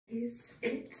It's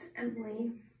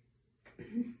Emily.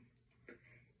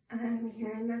 I'm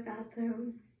here in my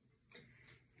bathroom.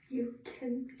 You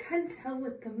can kind of tell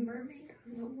with the mermaid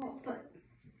on the wall, but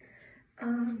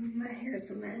my hair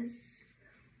is a mess.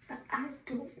 But I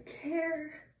don't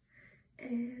care,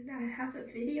 and I have a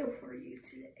video for you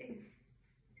today.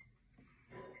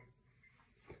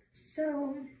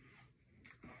 So,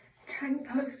 trying to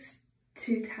post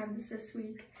 2 times this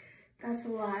week. That's a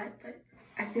lot, but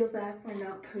I feel bad for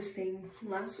not posting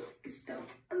last week, so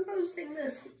I'm posting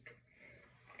this week.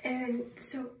 And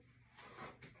so,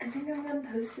 I think I'm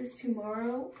gonna post this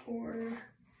tomorrow or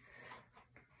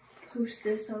post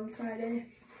this on Friday.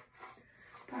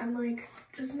 But I'm like,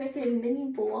 just make a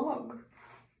mini vlog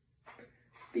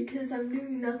because I'm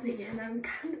doing nothing and I'm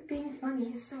kind of being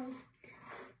funny. So,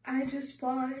 I just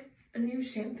bought a new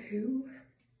shampoo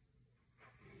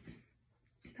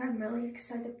that I'm really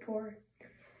excited for.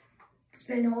 It's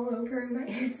been all over my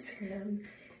Instagram.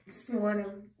 It's one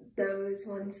of those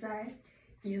ones that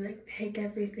you like pick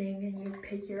everything and you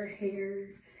pick your hair.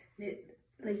 It,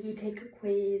 like you take a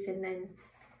quiz and then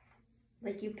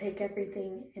like you pick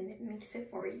everything and it makes it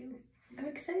for you. I'm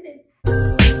excited.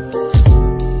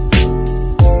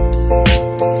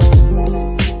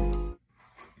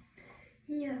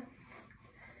 Yeah,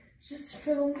 just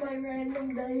filmed my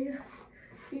random day.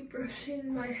 Me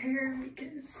brushing my hair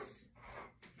because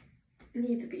it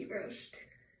needs to be brushed.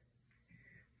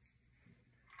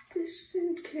 This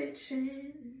in the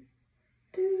kitchen.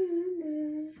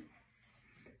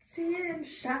 See in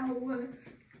shower.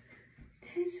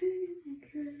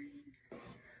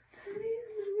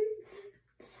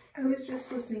 I was just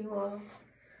listening to Love.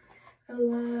 I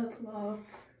love Love.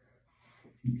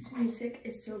 This music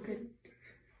is so good.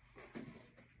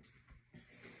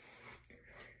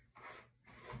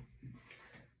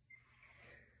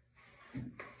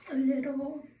 A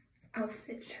little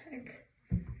outfit check.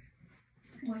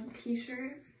 White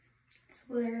t-shirt. It's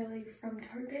literally from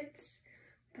Target,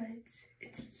 but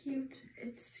it's cute.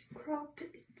 It's cropped.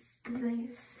 It's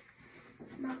nice.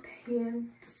 My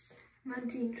pants. My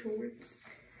jean shorts.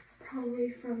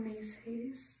 Probably from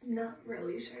Macy's. Not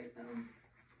really sure though.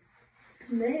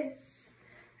 This,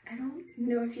 I don't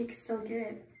know if you can still get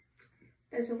it.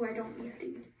 It's a white on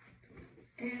Yeti.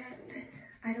 And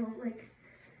I don't like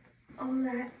all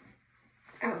that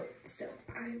out, so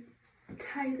I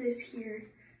tie this here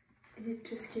and it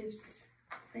just gives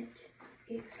like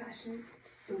a fashion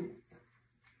oomph.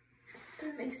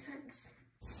 That makes sense.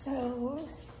 So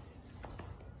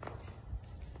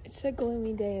it's a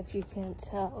gloomy day if you can't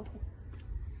tell.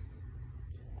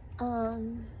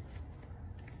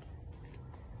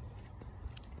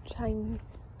 Trying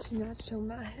to not show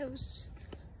my house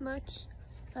much,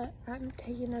 but I'm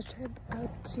taking a trip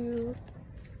out to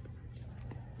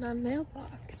my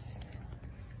mailbox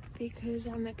because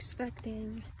I'm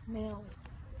expecting mail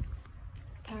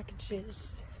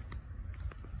packages.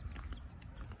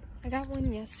 I got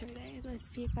one yesterday. Let's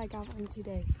see if I got one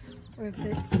today. Or if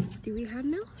it, do we have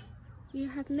mail? We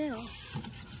have mail.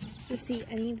 Let's see,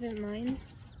 any of it mine?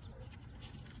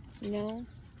 No.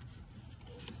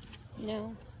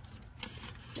 No.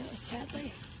 No,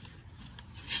 sadly.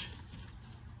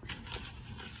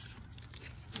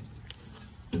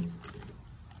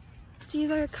 It's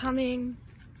either coming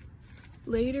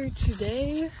later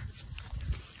today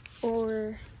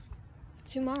or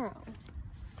tomorrow.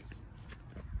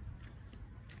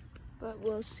 But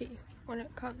we'll see when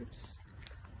it comes.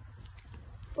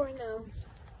 For now,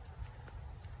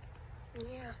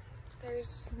 yeah,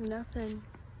 there's nothing.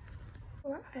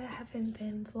 Or I haven't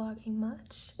been vlogging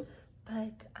much,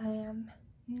 but I am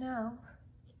now.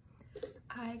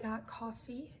 I got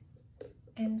coffee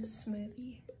and a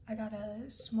smoothie. I got a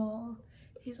small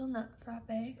hazelnut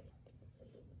frappe.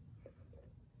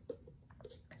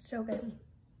 So good.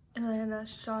 And then a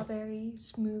strawberry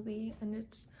smoothie, and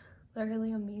it's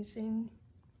literally amazing.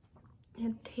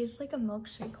 It tastes like a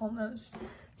milkshake almost.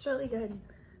 It's really good.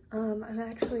 I'm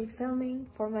actually filming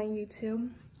for my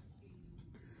YouTube.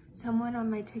 Someone on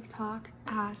my TikTok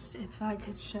asked if I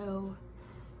could show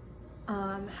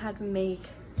how to make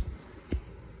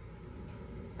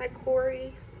my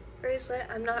Corey bracelet.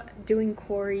 I'm not doing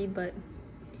Corey, but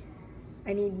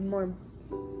I need more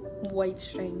white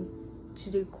string to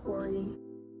do Corey.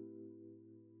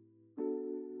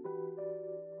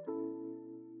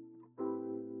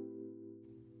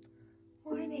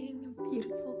 Morning,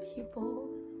 beautiful people.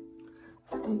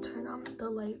 Let me turn on the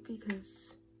light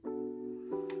because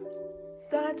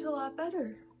that's a lot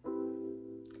better.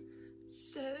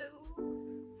 So,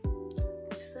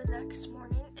 this is the next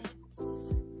morning.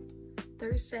 It's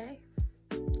Thursday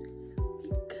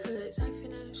because I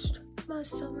finished my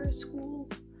summer school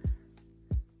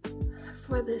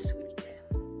for this week.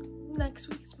 Next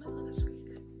week's my last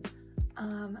week.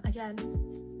 Again,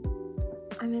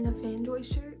 I'm in a Fanjoy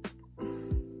shirt.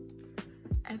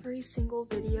 Every single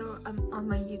video on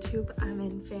my YouTube, I'm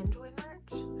in Fanjoy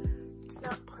merch. It's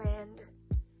not planned.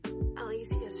 At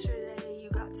least yesterday you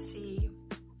got to see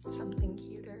something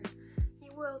cuter.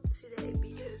 You will today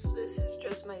because this is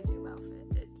just my Zoom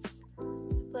outfit. It's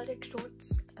athletic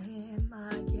shorts and my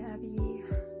Gabby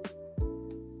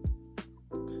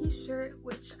t-shirt,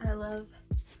 which I love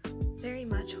very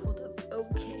much. Hold up.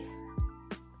 Okay.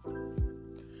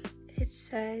 It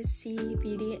says see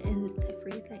beauty in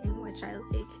everything, which I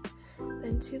like.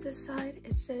 Then to the side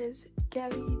it says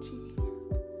Gabby G.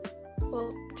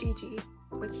 Well, GG,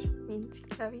 which means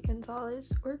Gabby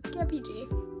Gonzalez or Gabby G,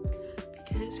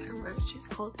 because her merch is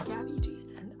called Gabby G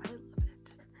and I love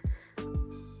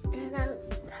it. And I'm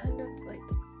kind of like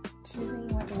choosing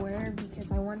what to wear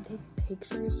because I want to take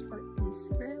pictures for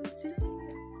Instagram today.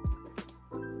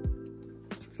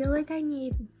 I feel like I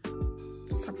need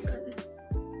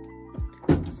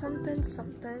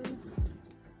something,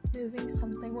 moving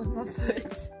something with my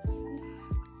foot.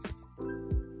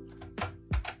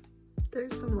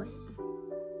 There's some light.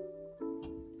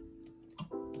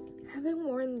 I haven't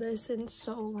worn this in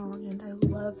so long and I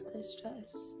love this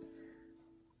dress.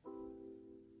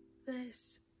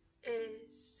 This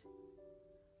is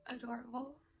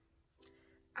adorable.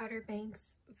 Outer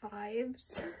Banks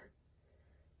vibes.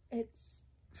 It's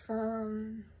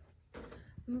from,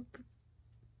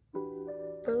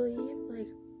 believe,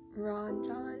 like Ron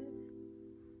John.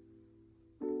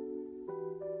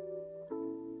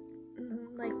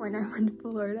 Like when I went to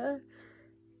Florida,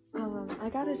 I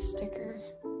got a sticker.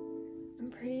 I'm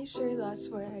pretty sure that's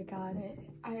where I got it.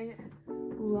 I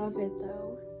love it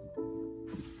though.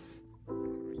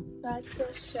 That's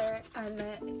the shirt I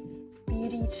met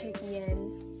Beauty Chickie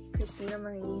in, Christina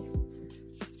Marie.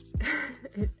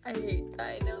 I hate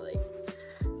that, I know, like,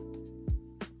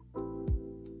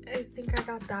 I think I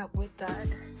got that with that.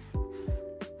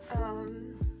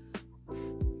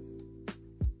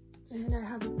 And I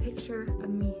have a picture of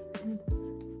me and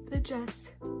the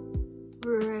dress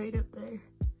right up there.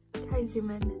 Can I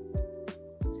zoom in?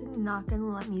 It's not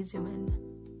gonna let me zoom in.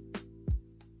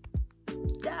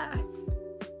 Ah!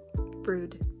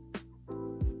 Rude.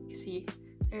 You see,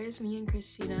 there's me and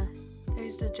Christina.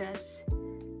 There's the dress.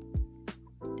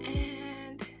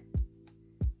 And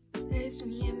there's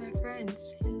me and my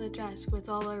friends in the dress with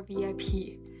all our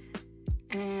VIP.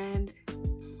 And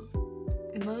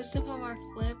most of them are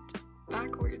flipped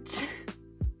backwards.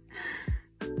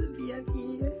 The VIP.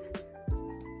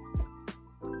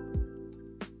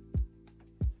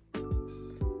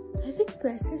 I think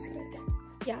this is good.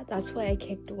 Yeah, that's why I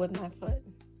kicked with my foot.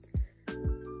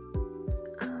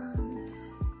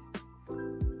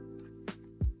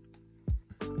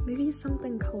 Maybe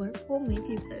something colorful,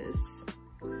 maybe this.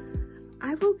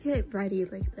 I will get ready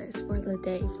like this for the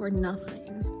day for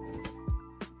nothing.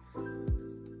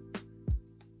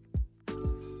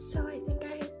 So I think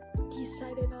I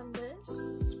decided on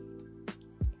this.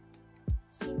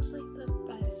 Seems like the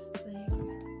best thing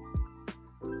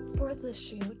for the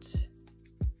shoot.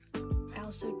 I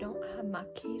also don't have my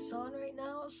case on right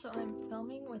now, so I'm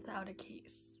filming without a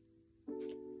case.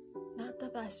 Not the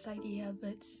best idea,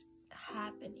 but it's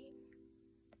happening.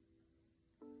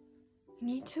 I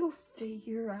need to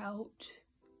figure out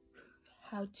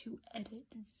how to edit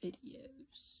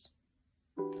videos.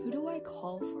 Who do I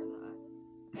call for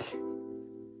that?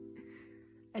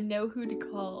 I know who to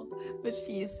call, but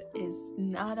she is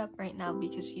not up right now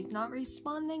because she's not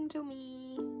responding to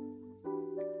me.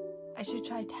 I should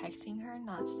try texting her,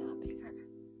 not snapping her.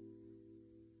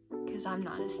 Because I'm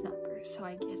not a snapper, so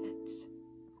I get it.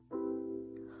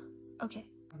 Okay.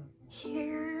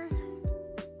 Here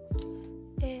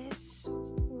is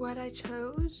what I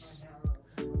chose.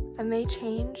 I may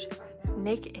change.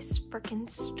 Nick is freaking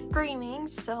screaming,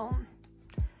 so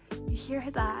you hear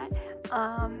that.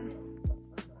 I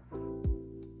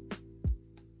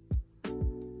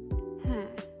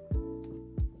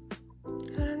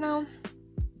don't know.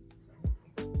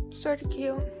 Sort of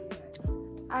cute.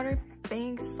 Outer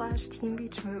Banks / Teen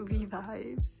Beach Movie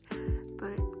vibes,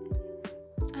 but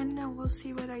I don't know, we'll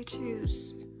see what I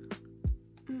choose.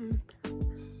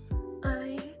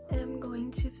 I am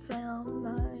going to film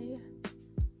my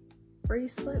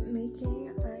bracelet making.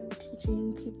 I'm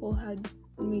teaching people how to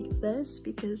make this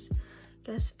because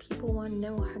I guess people want to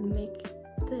know how to make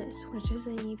this, which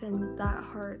isn't even that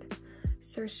hard.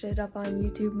 Searched it up on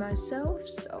YouTube myself,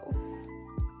 so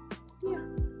yeah,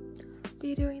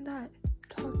 be doing that.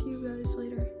 Talk to you guys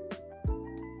later.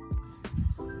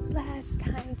 Last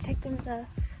I'm checking the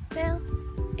mail,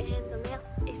 and the mail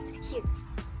is here.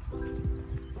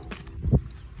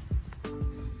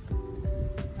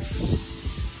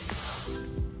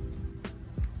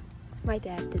 My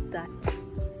dad did that.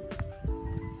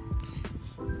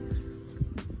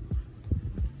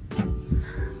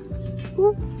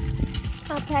 Ooh,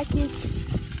 a package.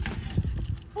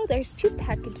 Oh, there's 2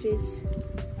 packages.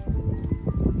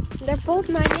 They're both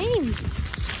my name.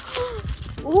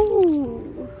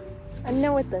 Ooh. I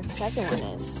know what the second one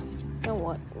is. I know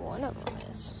what one of them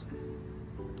is.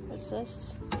 What's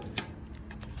this?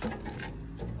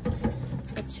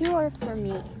 The 2 are for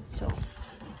me, so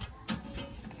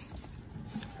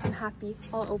I'm happy.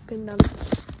 I'll open them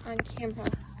on camera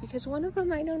because one of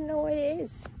them I don't know what it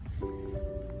is.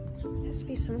 It has to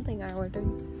be something I ordered.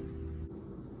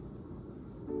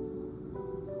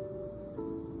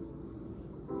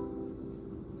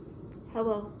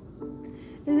 Hello.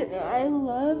 I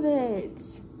love it.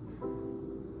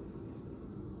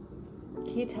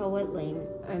 Can you tell what lane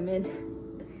I'm in?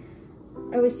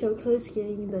 I was so close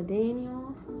getting the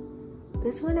Daniel.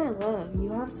 This one I love.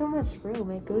 You have so much room.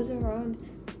 It goes around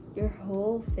your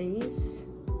whole face.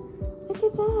 Look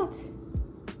at that.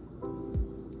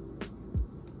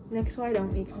 Next Why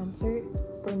Don't We concert,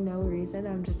 for no reason,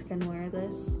 I'm just gonna wear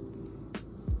this.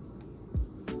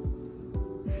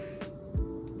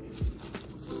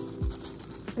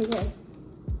 Okay.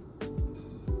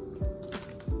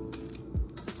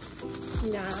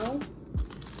 Now,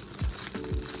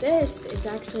 this is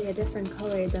actually a different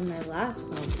color than my last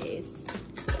phone case.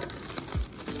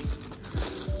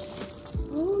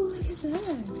 Oh, look at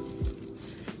that.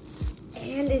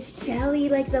 And it's jelly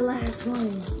like the last one.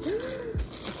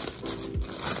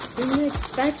 Didn't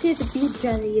expect it to be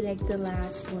jelly like the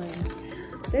last one.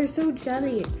 They're so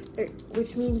jelly,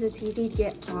 which means it's easy to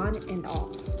get on and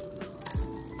off.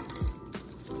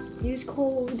 Use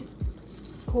code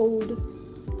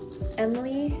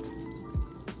Emily,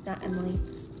 not Emily,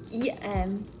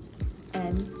 EMMMMEM,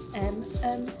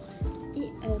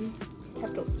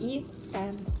 capital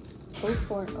EM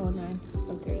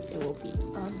 040903. It will be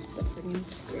on the freaking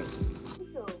screen.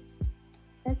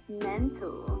 That's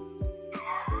mental.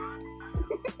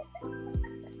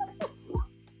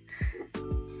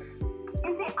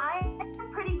 You see, I have a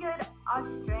pretty good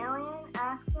Australian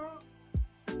accent.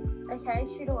 Okay,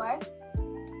 shoot away.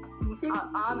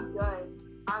 I'm good.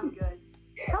 I'm good.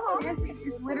 Come on. It's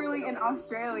literally an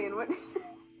Australian. What?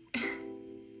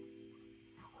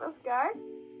 Let's go.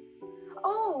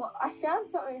 Oh, I found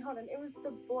something. Hold on. It was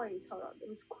the boys. Hold on. It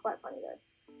was quite funny though.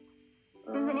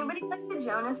 Does anybody like the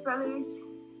Jonas Brothers?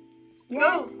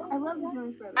 Yes. I love the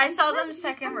Jonas Brothers. I saw them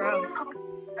second row.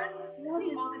 What is?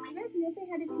 Did you guys know they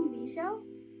had a TV show?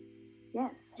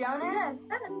 Yes. Jonas? Yes.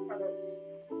 Jonas Brothers.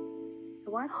 I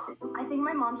watched it. I think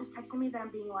my mom just texted me that I'm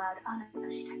being loud. Oh no,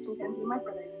 she texted me that I'm being my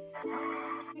brother.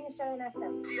 Australian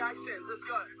accent. T accents, let's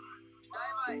go.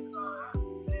 Hey mate, so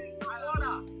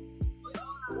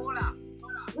water.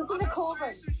 Listen to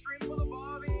Colvin. Some shrimp for the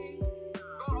barbie.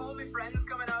 Got all my friends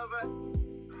coming over.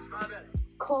 Smell it.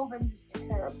 Colvin's is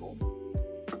terrible.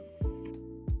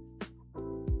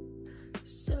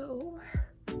 So,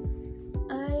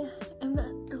 I am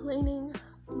cleaning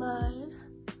my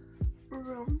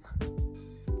room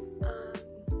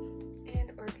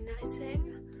and organizing.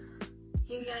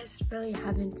 You guys really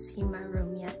haven't seen my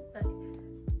room yet, but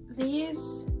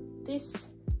this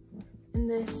and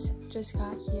this just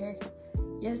got here.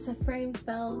 Yes, a frame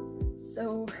fell,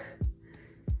 so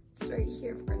it's right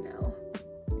here for now.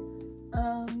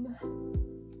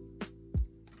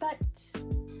 But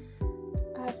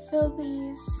I filled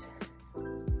these.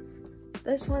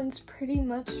 This one's pretty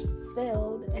much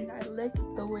filled, and I like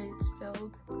the way it's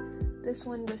filled. This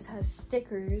one just has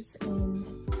stickers, and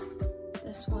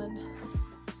this one,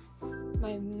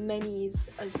 my minis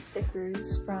of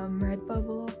stickers from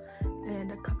Redbubble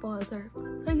and a couple other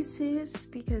places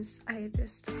because I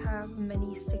just have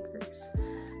many stickers.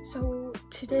 So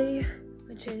today,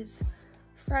 which is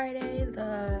Friday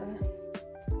the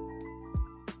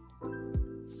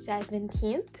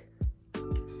 17th,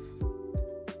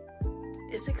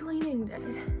 is a cleaning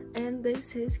day, and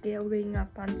this is going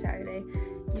up on Saturday.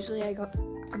 Usually I go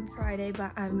on Friday,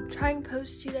 but I'm trying to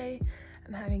post today.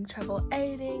 I'm having trouble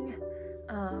editing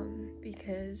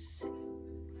because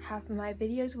half of my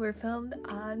videos were filmed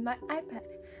on my iPad.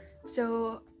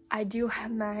 So I do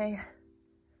have my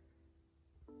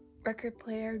record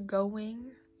player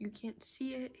going. You can't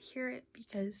see it, hear it,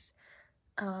 because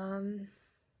I'm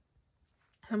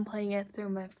playing it through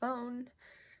my phone.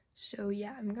 So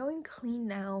yeah, I'm going clean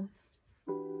now,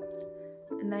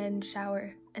 and then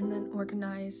shower, and then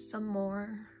organize some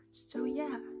more. So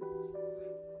yeah.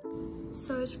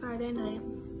 So it's Friday night.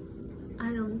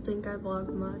 I don't think I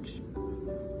vlogged much,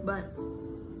 but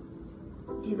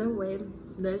either way,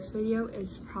 this video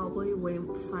is probably way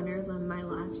funner than my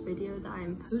last video that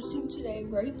I'm posting today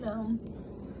right now.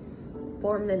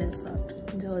 4 minutes left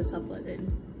until it's uploaded.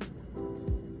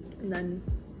 And then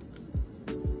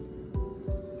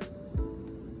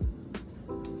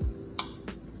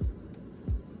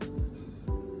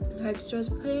I could just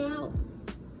put it out.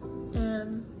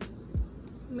 And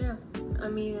yeah,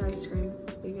 I'm eating ice cream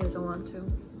because I want to.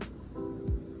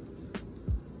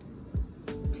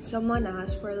 Someone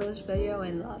asked for this video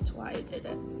and that's why I did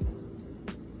it.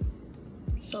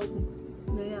 So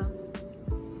yeah.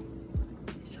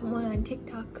 Someone on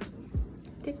TikTok.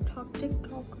 TikTok. Do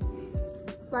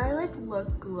I like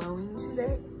look glowing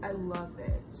today? I love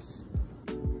it.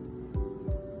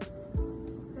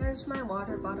 There's my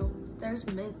water bottle. There's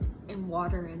mint and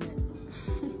water in it.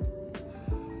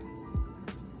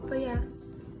 But yeah,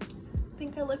 I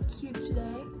think I look cute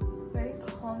today. Very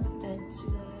confident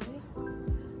today.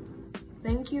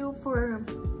 Thank you for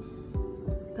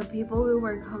the people who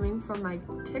were coming from my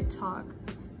TikTok.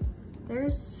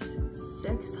 There's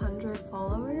 600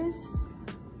 followers,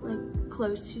 like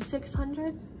close to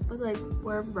 600, but like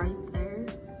we're right there.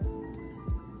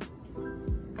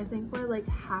 I think we're like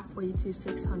halfway to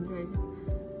 600,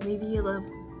 maybe a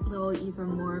little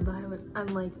even more, but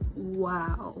I'm like,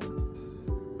 wow.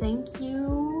 Thank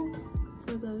you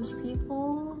for those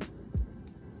people.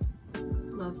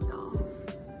 Love y'all.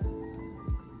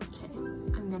 Okay,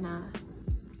 I'm gonna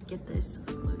get this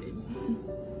uploaded.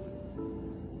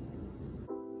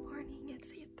 Morning,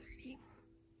 it's 8:30.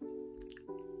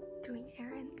 Doing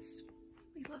errands.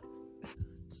 We love.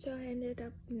 So I ended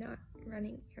up not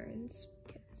running errands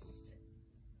because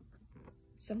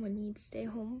someone needs to stay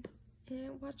home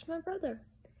and watch my brother,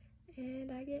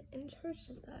 and I get in charge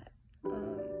of that.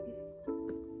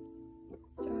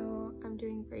 So I'm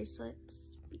doing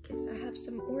bracelets because I have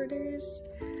some orders.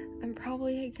 I'm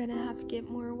probably gonna have to get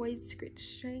more white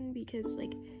string because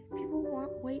like people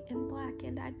want white and black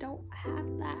and I don't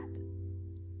have that.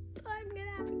 So I'm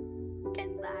gonna have to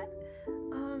get that.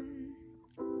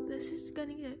 This is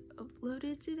gonna get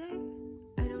uploaded today.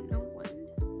 I don't know when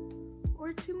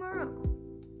or tomorrow,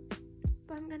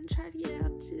 but I'm gonna try to get it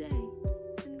up today.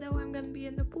 And though I'm gonna be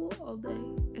in the pool all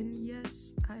day, and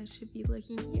yes, I should be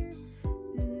looking here,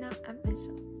 not at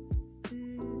myself.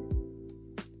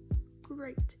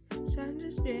 Great. So I'm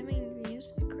just jamming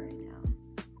music right now.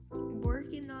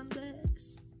 Working on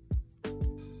this.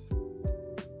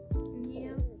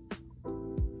 Yeah.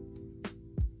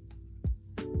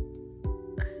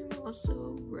 I'm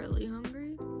also really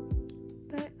hungry,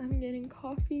 but I'm getting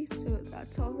coffee, so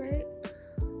that's alright.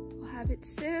 We'll have it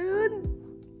soon.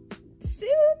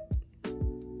 Soon.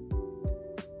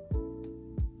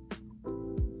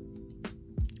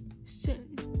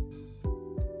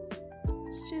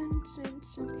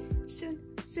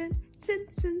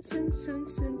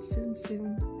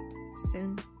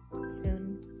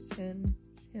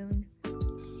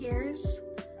 Here's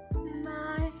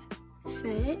my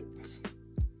fit.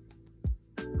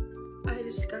 I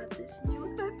just got this new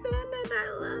weapon and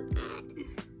I love it.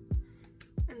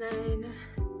 And then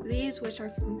these, which are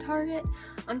from Target.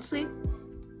 Honestly,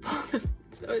 all of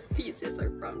the pieces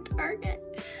are from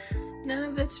Target. None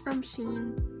of it's from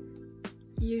Shein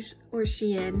or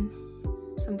Shein.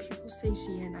 Some people say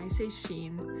Shein, I say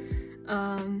Shein.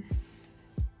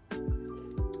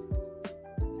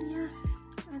 Yeah,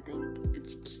 I think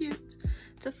it's cute.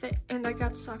 It's a fit, and I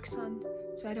got socks on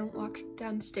so I don't walk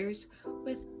downstairs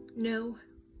with no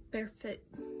bare foot.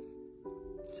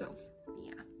 So